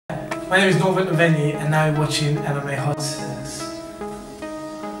My name is Norbert Nevenyi and now you're watching MMA Hot Seats.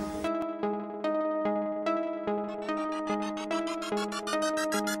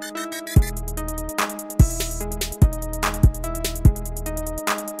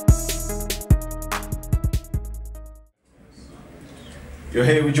 You're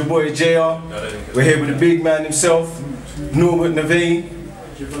here with your boy JR. We're here with the big man himself, Norbert Nevenyi.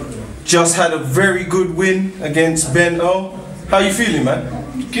 Just had a very good win against Ben O. How you feeling, man?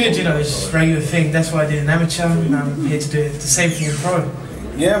 Good, you know, it's just a regular thing. That's why I did an amateur and I'm here to do the same thing in pro.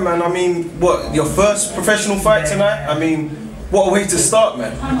 Yeah, man. I mean, what, your first professional fight tonight? I mean, what a way to start,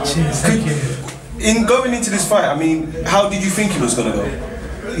 man. Cheers, thank you. In going into this fight, I mean, how did you think it was going to go?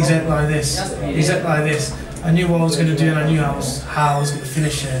 He's out like this. He's out like this. I knew what I was going to do and I knew how I was going to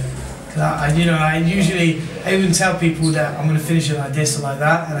finish it. I even tell people that I'm going to finish it like this or like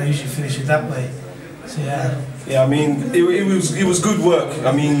that, and I usually finish it that way. So yeah. Yeah, I mean, it was good work.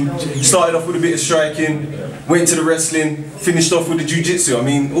 I mean, you started off with a bit of striking, went to the wrestling, finished off with the jiu-jitsu. I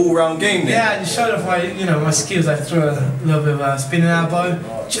mean, all-round game there. Yeah, I just showed off my skills. I threw a little bit of a spinning elbow,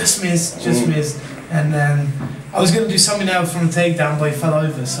 just missed, and then I was going to do something else from a takedown, but he fell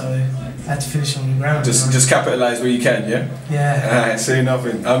over, so I had to finish on the ground. Just capitalise where you can, yeah? Yeah. Alright, say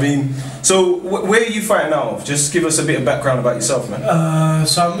nothing. I mean, so where are you fighting out of? Just give us a bit of background about yourself, man.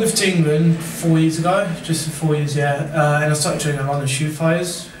 So I moved to England 4 years ago, just 4 years, yeah. And I started training a lot of shoot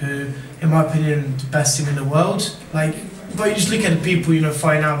fighters, who, in my opinion, the best team in the world. But you just look at the people,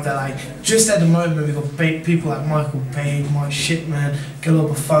 fighting out there, just at the moment we've got people like Michael Page, Mike Shipman, Galo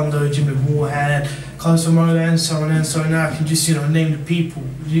Buffando, Jimmy Warhead, Carlos Romero, and so on and so on. Now I can just, name the people,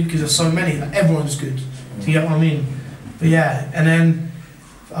 because there's so many, everyone's good, do you get what I mean? But yeah, and then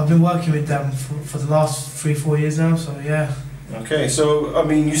I've been working with them for the last 3-4 years now, so yeah. Okay, so, I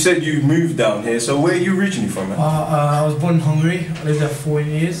mean, you said you moved down here, so where are you originally from, man? I was born in Hungary, I lived there for 4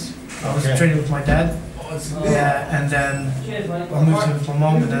 years. I was training with my dad. Yeah, and then I moved here with my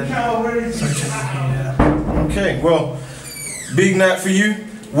mom, and then started training here, yeah. Okay, well, big night for you.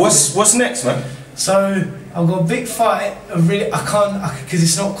 What's next, man? So I've got a big fight. I can't because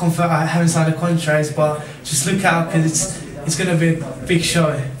it's not confirmed. I haven't signed a contract, but just look out because it's gonna be a big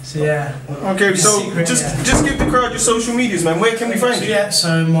show. So yeah. Okay, so just give the crowd your social medias, man. Where can we find you? Yeah,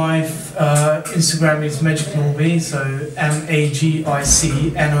 so my Instagram is Magic Norby, so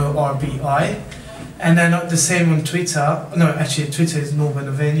MAGICNORBI. And then the same on Twitter. No, actually Twitter is Norbert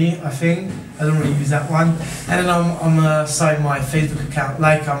Nevenyi, I think. I don't really use that one. And then I'm starting my Facebook account.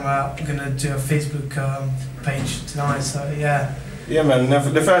 I'm gonna do a Facebook page tonight. So yeah. Yeah, man.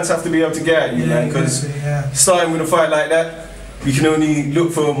 The fans have to be able to get at you, man, because starting with a fight like that, you can only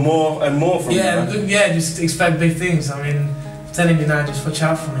look for more and more from you. Yeah, just expect big things. I mean, I'm telling you now, just watch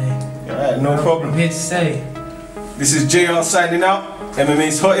out for me. Alright, no problem. I'm here to stay. This is JR signing out.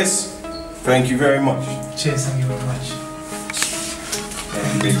 MMA's hottest. Thank you very much. Cheers, thank you very much.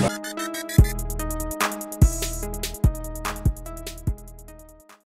 Thank you, big man.